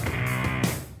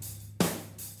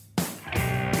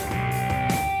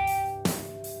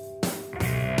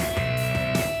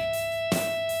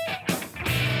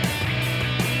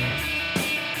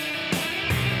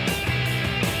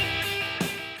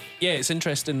 yeah, it's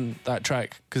interesting that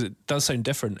track because it does sound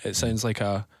different. It sounds like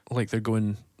they're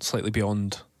going slightly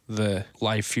beyond the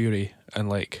live fury and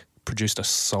like produced a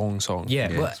song. Yeah,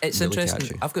 Yeah, well, it's it's really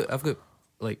interesting. catchy. I've got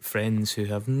like friends who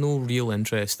have no real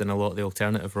interest in a lot of the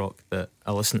alternative rock that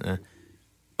I listen to,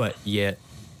 but yet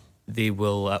they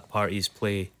will at parties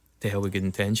play To Hell With Good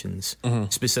Intentions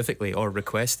specifically or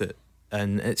request it,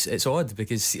 and it's odd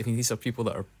because I mean these are people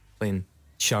that are playing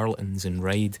Charlatans and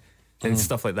Ride and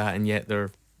stuff like that, and yet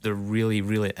they're really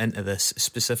really into this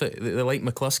specific. They like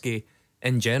Mclusky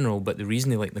in general, but the reason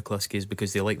they like Mclusky is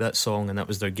because they like that song and that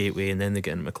was their gateway, and then they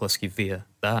get into Mclusky via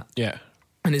that. Yeah.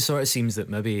 And it sort of seems that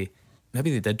maybe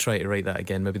they did try to write that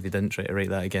again, maybe they didn't try to write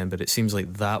that again, but it seems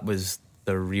like that was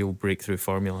their real breakthrough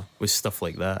formula, was stuff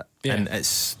like that. Yeah. And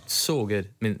it's so good.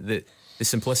 I mean, the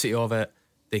simplicity of it,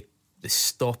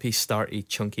 stoppy, starty,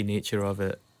 chunky nature of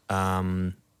it.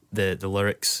 The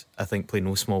lyrics, I think, play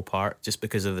no small part just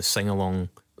because of the sing along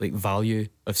like value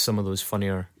of some of those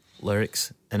funnier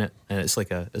lyrics in it, and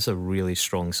it's a really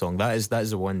strong song. That is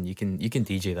the one you can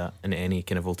DJ that in any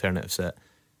kind of alternative set.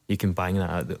 You can bang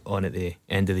that on at the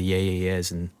end of the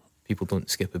yeahs, and people don't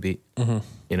skip a beat. Mm-hmm.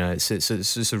 You know, it's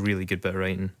just a really good bit of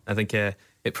writing. I think it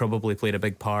probably played a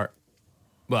big part.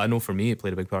 Well, I know for me it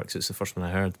played a big part because it's the first one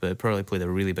I heard, but it probably played a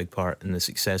really big part in the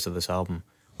success of this album,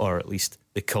 or at least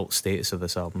the cult status of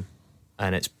this album.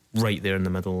 And it's right there in the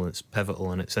middle, and it's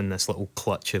pivotal, and it's in this little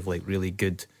clutch of like really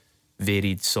good,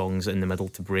 varied songs in the middle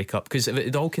to break up. Because if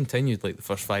it all continued like the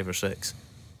first 5 or 6,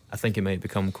 I think it might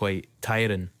become quite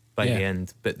tiring by the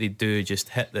end. But they do just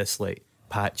hit this like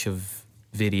patch of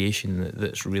variation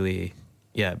that's really,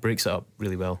 it breaks it up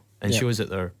really well and shows that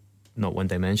they're not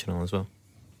one-dimensional as well.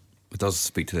 It does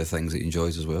speak to the things that he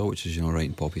enjoys as well, which is, you know,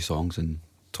 writing poppy songs and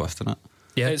twisting it.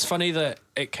 Yeah, it's funny that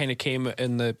it kind of came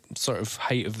in the sort of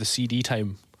height of the CD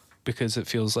time, because it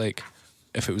feels like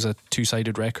if it was a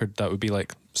 2-sided record, that would be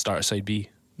like start of side B.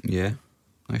 Yeah,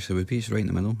 actually, it would be. It's right in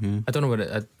the middle. Yeah, I don't know what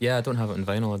it. I don't have it on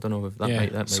vinyl. I don't know if that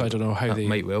might. So I don't know how that they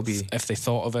might well be. If they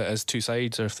thought of it as 2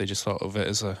 sides, or if they just thought of it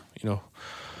as a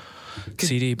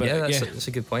CD. But that's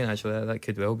a good point. Actually, that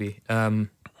could well be.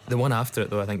 The one after it,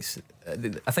 though, I think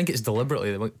it's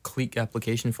deliberately the clique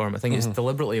application form. I think it's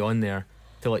deliberately on there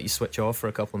to let you switch off for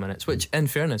a couple of minutes, which in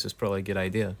fairness is probably a good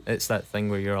idea. It's that thing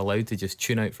where you're allowed to just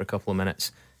tune out for a couple of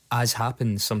minutes, as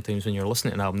happens sometimes when you're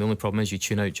listening to an album. The only problem is you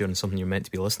tune out during something you're meant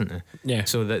to be listening to. Yeah.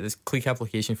 So that this clique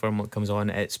application form, what comes on,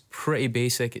 it's pretty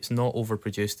basic, it's not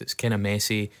overproduced, it's kind of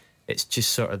messy, it's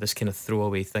just sort of this kind of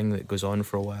throwaway thing that goes on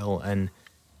for a while, and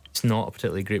it's not a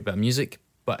particularly great bit of music,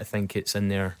 but I think it's in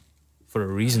there for a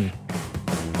reason.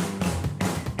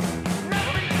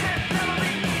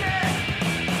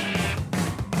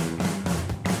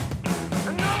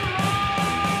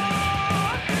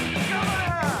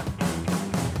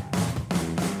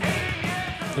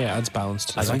 Yeah, it's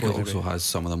balanced. I think it also has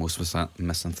some of the most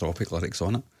misanthropic lyrics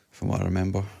on it, from what I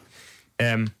remember.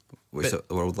 Which the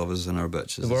world loves us in our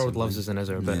bitches. The world loves us in our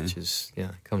bitches.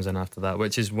 Comes in after that,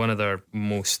 which is one of their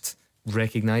most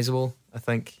recognisable, I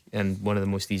think, and one of the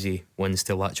most easy ones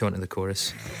to latch onto the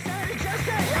chorus.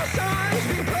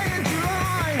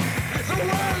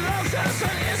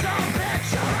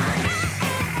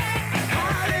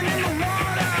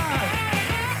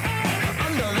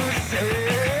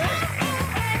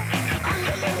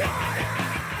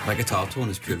 That guitar tone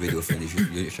is pure Radio Friendly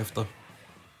Unit Shifter.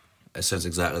 It sounds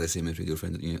exactly the same as Radio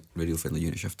Friendly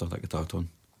Unit Shifter, that guitar tone.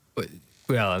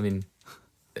 Well, I mean,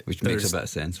 which makes a bit of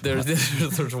sense.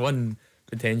 There's one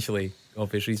potentially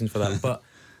obvious reason for that, but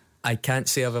I can't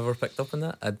say I've ever picked up on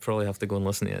that. I'd probably have to go and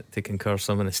listen to it to concur.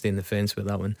 So I'm going to stay in the fence with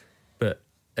that one. But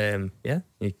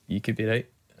you could be right.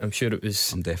 I'm sure it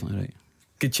was. I'm definitely right.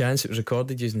 Good chance it was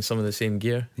recorded using some of the same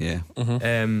gear. Yeah.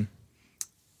 Mm-hmm.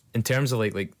 In terms of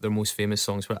like their most famous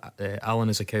songs, Alan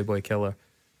is a Cowboy Killer,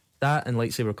 that and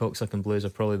Lightsaber Cocksucking Blues are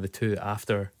probably the two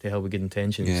after To Hell With Good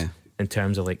Intentions. Yeah. In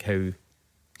terms of like how.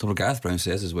 What Gareth Brown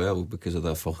says as well, because of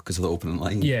the opening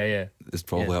line. Yeah. It's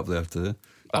probably up there too.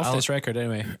 Off this record,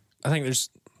 anyway. I think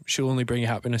She'll Only Bring You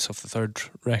Happiness off the third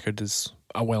record is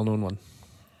a well-known one.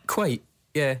 Quite.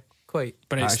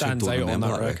 But it stands out on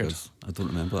that record. I don't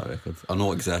remember that record. I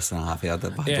know it exists and I have heard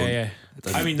it,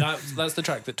 but I mean, that's the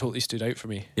track that totally stood out for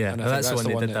me. Yeah, and that's the one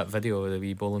they did that video with the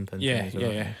wee bowling pin.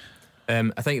 Yeah.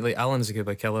 I think like Alan's a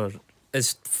Cowboy Killer,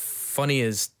 as funny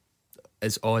as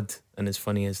odd and as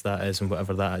funny as that is, and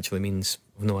whatever that actually means,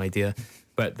 I've no idea.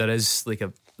 But there is like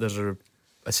there's a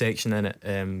section in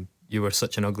it. You were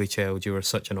such an ugly child. You were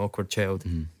such an awkward child.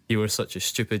 Mm-hmm. You were such a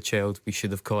stupid child. We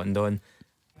should have cottoned on.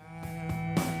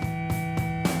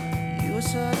 You were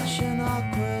such an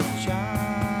awkward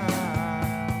child,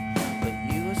 but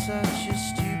you were such a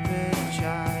stupid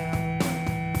child.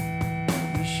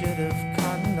 We should have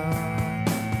cottoned on.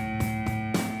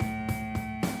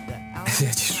 I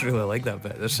just really like that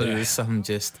bit. There's something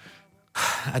just,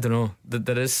 I don't know.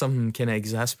 There is something kind of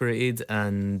exasperated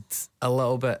and a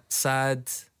little bit sad,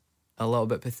 a little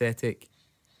bit pathetic,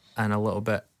 and a little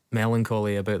bit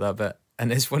melancholy about that bit.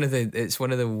 And it's one of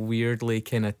the weirdly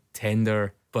kind of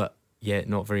tender but yet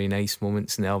not very nice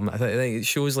moments in the album. I think it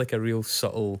shows like a real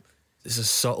subtle. There's a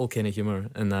subtle kind of humour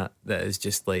in that is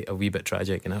just like a wee bit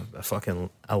tragic, and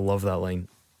I love that line.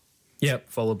 Yep.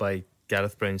 Followed by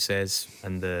Gareth Brown Says,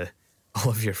 and all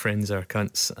of your friends are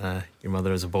cunts. Your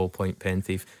mother is a ballpoint pen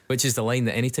thief, which is the line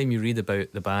that anytime you read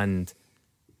about the band,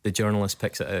 the journalist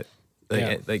picks it out.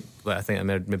 Like I think I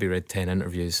maybe read 10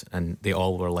 interviews, and they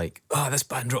all were like, "Oh, this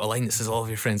band wrote a line that says all of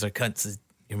your friends are cunts.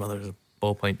 Your mother is a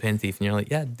Ballpoint Pen Thief, and you're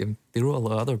like, yeah, they wrote a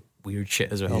lot of other weird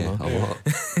shit as well. Yeah, no? a lot.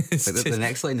 It's Like, the just-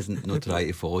 next line is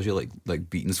notoriety follows you like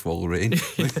beatings follow rain.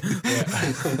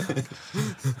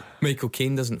 Michael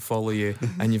Caine doesn't follow you,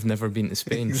 and you've never been to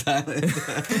Spain. Exactly.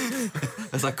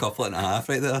 That's a couple and a half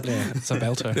right there. Yeah, it's a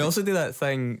belter. They also do that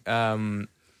thing,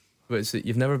 where it's that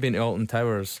you've never been to Alton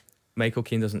Towers, Michael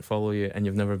Caine doesn't follow you, and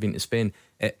you've never been to Spain.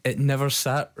 It never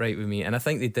sat right with me, and I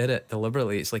think they did it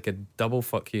deliberately. It's like a double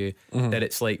fuck you, that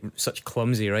it's like such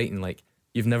clumsy writing. Like,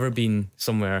 you've never been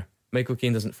somewhere, Michael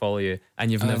Caine doesn't follow you,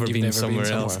 and you've never been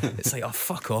somewhere else. It's like, oh,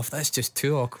 fuck off, that's just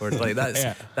too awkward. Like,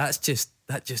 that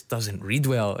just doesn't read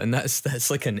well, and that's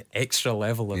like an extra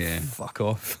level of fuck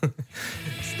off. All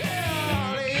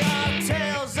your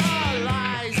tales are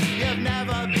lies. You've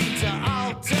never been to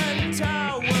Alton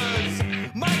Towers.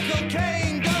 Michael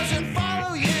Caine doesn't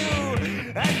follow you,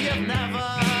 and you've never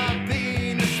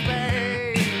been to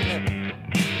Spain.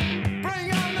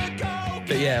 Bring on the coke.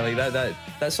 But yeah, like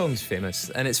that song's famous,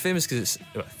 and it's famous because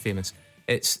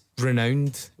it's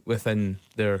renowned within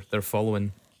their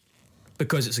following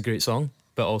because it's a great song,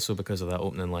 but also because of that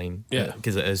opening line. Yeah.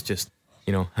 Because it is just,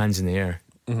 hands in the air,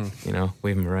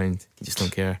 wave them around. You just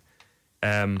don't care.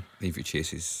 Leave your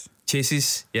chases.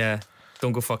 Chases, yeah.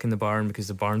 Don't go fucking the barn because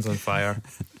the barn's on fire.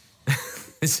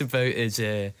 It's about as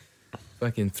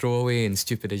fucking throwaway and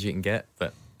stupid as you can get,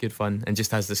 but good fun, and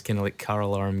just has this kind of like car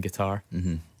alarm guitar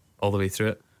all the way through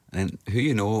it. And Who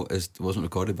You Know wasn't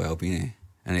recorded by Albini,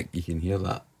 and you can hear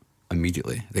that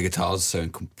immediately. The guitars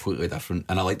sound completely different,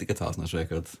 and I like the guitars on this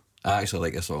record. I actually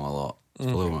like this song a lot. It's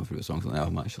probably one of my favourite songs on the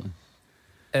album, actually.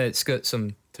 It's got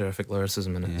some terrific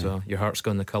lyricism in it as well. Your heart's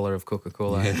gone the colour of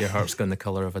Coca-Cola. Your heart's gone the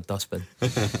colour of a dustbin.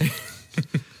 That's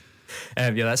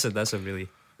a really,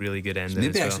 really good ending.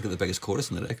 Maybe as actually well. got the biggest chorus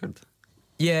in the record.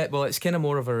 Yeah, well, it's kind of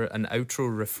more of an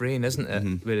outro refrain, isn't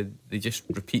it? Where they just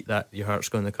repeat that "your heart's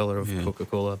gone the colour of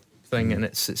Coca-Cola" thing, and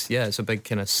it's a big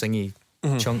kind of singy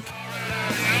chunk.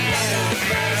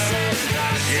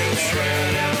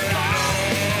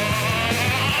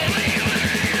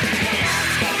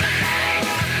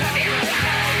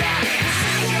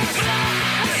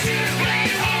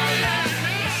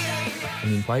 I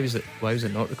mean, why was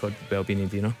it not recorded by Albini?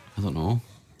 Do you know? I don't know.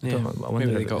 Yeah. I wonder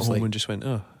Maybe if they it got was home like- and just went,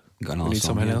 oh, Got we another need song,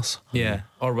 something yeah. else. Yeah,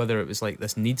 or whether it was like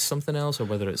this needs something else, or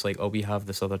whether it's like, oh, we have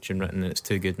this other tune written and it's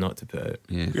too good not to put out.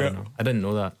 Yeah. I don't know. I didn't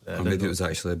know that. I Or didn't maybe know. it was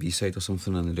actually a B-side or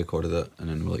something, and they recorded it, and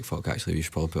then we're like, fuck, actually we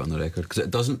should probably put it on the record, because it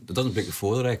doesn't break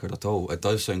before the record at all. It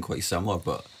does sound quite similar,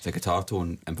 but the guitar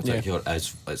tone in particular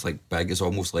it's like big. It's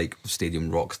almost like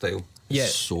stadium rock style. Yeah,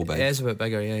 It's so big. It is a bit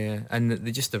bigger, yeah. And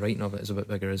the writing of it is a bit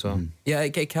bigger as well. Yeah,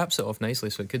 it caps it off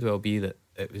nicely, so it could well be that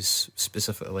it was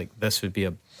specifically like this would be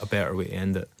a better way to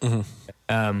end it.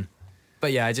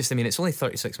 But yeah, it's only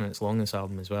 36 minutes long, this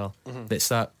album as well. It's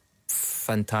that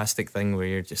fantastic thing where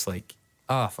you're just like,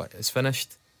 fuck, it's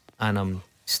finished, and I'm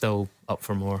still up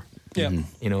for more. Yeah.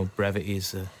 Brevity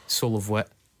is the soul of wit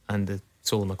and the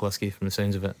soul of Mclusky from the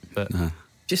sounds of it, but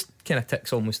just kind of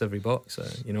ticks almost every box,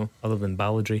 other than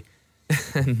balladry.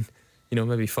 And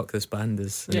maybe fuck this band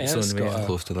is in its it's own way got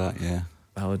Close to that, yeah.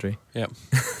 balladry. Yep.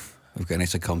 We've got a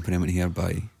nice accompaniment here by,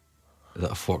 is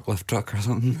that a forklift truck or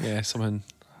something? Yeah,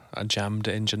 a jammed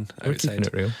engine We're keeping outside.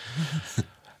 it real.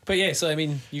 But yeah, so I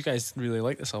mean, you guys really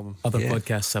like this album. Other Yeah.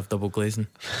 podcasts have double glazing.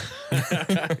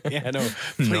 Yeah, no.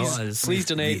 Not as- Please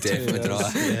donate We definitely to draw.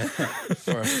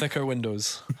 for thicker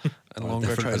windows and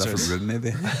longer A different trousers. room,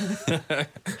 maybe.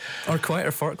 Or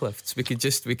quieter forklifts. We could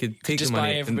take Just the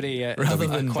money buy everybody and, a rather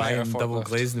than quieter buying double forklift.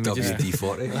 glazing, we just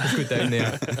WD-40. go down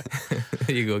there.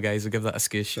 There you go, guys. We'll give that a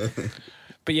scoosh.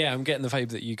 But yeah, I'm getting the vibe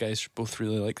that you guys both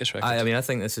really like this record. I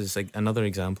think this is like another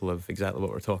example of exactly what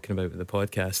we're talking about with the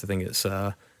podcast. I think it's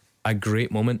a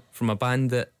great moment from a band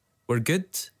that were good,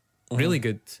 really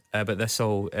good, but this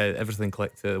all everything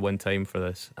clicked at one time for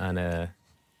this, and I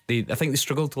think they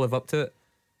struggled to live up to it,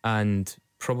 and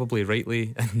probably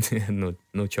rightly, and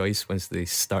no choice once they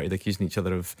started accusing each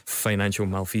other of financial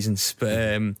malfeasance,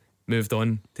 but moved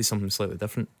on to something slightly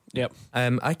different. Yep.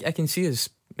 I can see us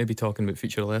maybe talking about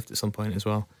Future Left at some point as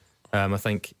well. I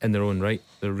think in their own right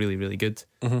they're really, really good.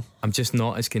 I'm just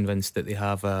not as convinced that they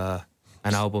have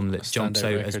an album that jumps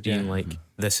out standout as record, being yeah. like,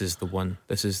 this is the one,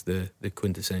 this is the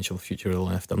quintessential Future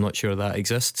Left. I'm not sure that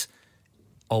exists,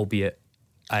 albeit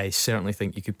I certainly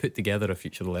think you could put together a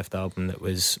Future Left album that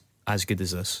was as good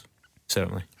as this.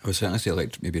 Certainly. I would certainly say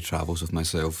like maybe Travels with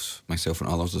myself and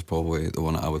others is probably the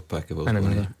one that I would pick if I was And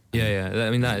going another. to. Yeah.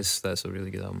 I mean, that's a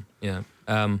really good album. Yeah.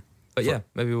 But yeah,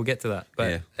 maybe we'll get to that.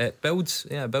 But it builds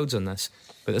on this.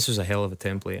 But this was a hell of a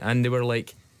template, and they were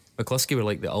like, Mclusky were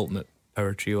like the ultimate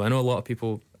power trio. I know a lot of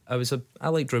people. I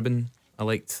liked Ruben I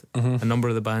liked a number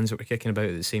of the bands that were kicking about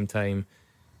at the same time,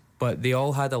 but they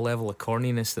all had a level of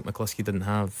corniness that Mclusky didn't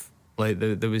have. Like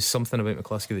there was something about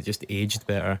Mclusky that just aged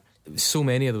better. So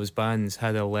many of those bands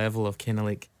had a level of kind of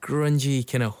like grungy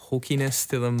kind of hokiness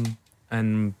to them,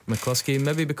 and Mclusky,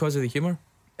 maybe because of the humour,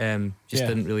 just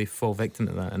didn't really fall victim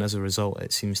to that, and as a result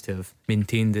it seems to have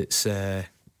maintained its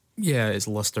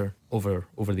luster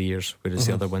over the years, whereas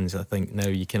the other ones, I think now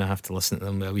you kind of have to listen to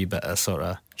them with a wee bit of sort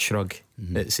of shrug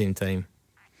at the same time.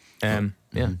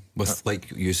 With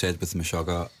like you said with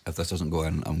Meshuggah, if this doesn't go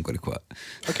in, I'm going to quit.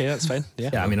 Okay, that's fine.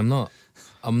 Yeah. I mean, I'm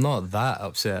not that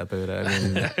upset about it. I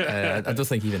mean, I don't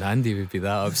think even Andy would be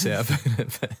that upset about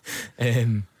it. But,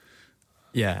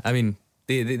 I mean,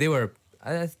 they were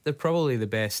they're probably the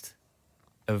best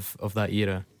of that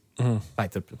era. In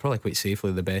fact, they're probably quite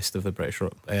safely the best of the British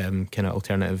rock, kind of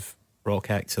alternative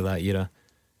rock acts of that era,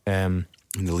 and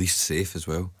the least safe as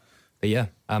well. But yeah,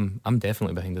 I'm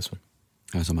definitely behind this one.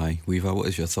 As am I. Weaver, what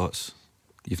is your thoughts?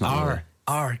 You've not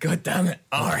R, god damn it,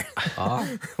 R.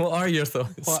 What are your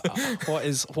thoughts?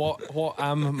 What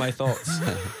am my thoughts?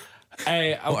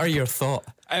 What are your thoughts?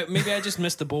 Maybe I just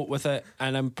missed the boat with it,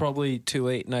 and I'm probably too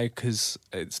late now because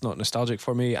it's not nostalgic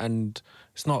for me, and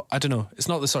it's not. I don't know. It's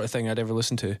not the sort of thing I'd ever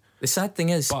listen to. The sad thing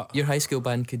is, your high school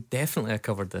band could definitely have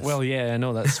covered this. Well, yeah, I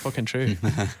know that's fucking true.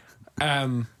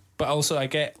 But also, I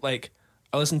get like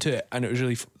I listened to it, and it was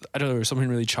really. I don't know. There was something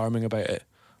really charming about it.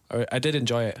 I did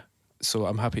enjoy it, so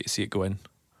I'm happy to see it go in.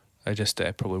 I just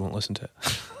probably won't listen to it.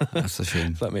 That's a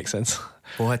shame. If that makes sense.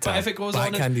 What but if it goes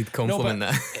backhanded compliment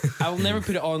that. I'll never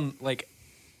put it on like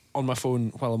on my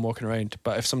phone while I'm walking around.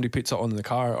 But if somebody puts it on in the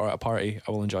car or at a party,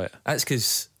 I will enjoy it. That's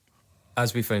because,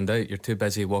 as we found out, you're too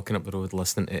busy walking up the road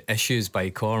listening to Issues by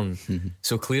Korn.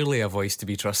 So clearly a voice to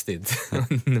be trusted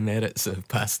on the merits of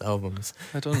past albums.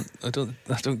 I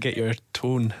don't get your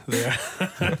tone there.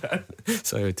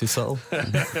 Sorry, too subtle.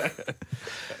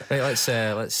 Right,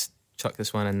 let's chuck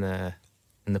this one in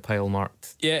the pile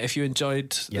marked. Yeah, if you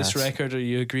enjoyed this record or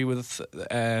you agree with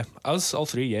us, all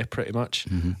three, pretty much,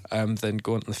 then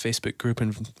go onto the Facebook group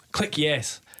and click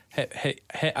yes. Hit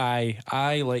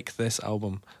I like this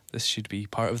album. This should be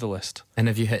part of the list. And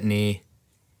if you hit nay,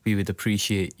 we would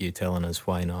appreciate you telling us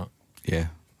why not. Yeah.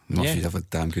 Unless you have a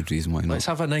damn good reason why not. Let's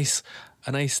have a nice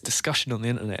discussion on the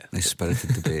internet. Nice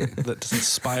spirited debate. That doesn't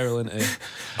spiral into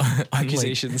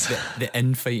accusations. The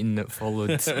infighting that followed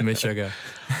Meshuggah.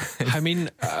 I mean,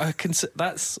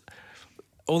 that's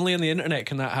only on the internet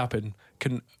can that happen.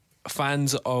 Can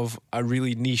fans of a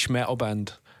really niche metal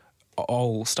band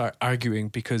all start arguing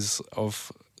because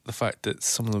of the fact that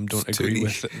some of them don't agree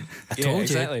with it? Told you.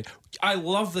 Exactly. I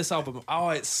love this album. Oh,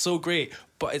 it's so great,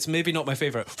 but it's maybe not my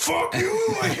favourite. Fuck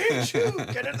you! I hate you!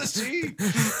 Get in the sea!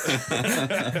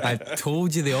 I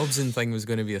told you the Obson thing was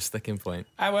going to be a sticking point.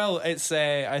 Well, it's.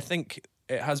 I think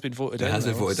it has been voted in. It has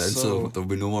been voted in, so there'll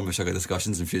be no more Meshuggah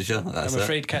discussions in future. That's I'm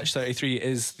afraid Catch 33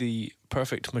 is the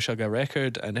perfect Meshuggah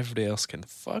record, and everybody else can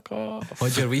fuck off.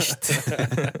 What'd you wish?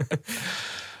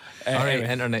 All right,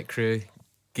 internet crew,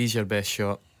 give your best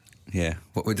shot. Yeah,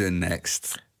 what we're doing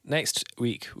next? Next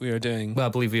week we are doing. Well, I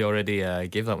believe we already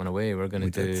gave that one away. We're going to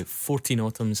do 14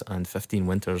 Autumns and 15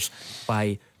 Winters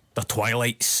by The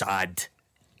Twilight Sad.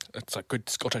 It's a good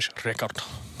Scottish record.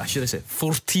 I should have said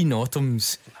 14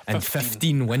 Autumns and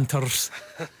 15 Winters.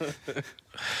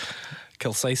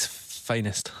 Kilsyth's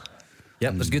finest.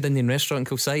 Yep, there's a good Indian restaurant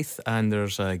in Kilsyth, and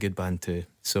there's a good band too.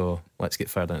 So let's get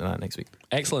further into that next week.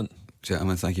 Excellent.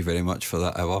 Gentlemen, thank you very much for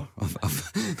that hour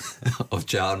of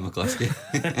chat on Mclusky.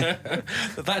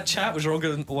 That chat was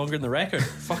longer than the record.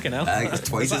 Fucking hell. I think it's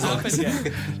twice as long.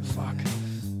 Fuck.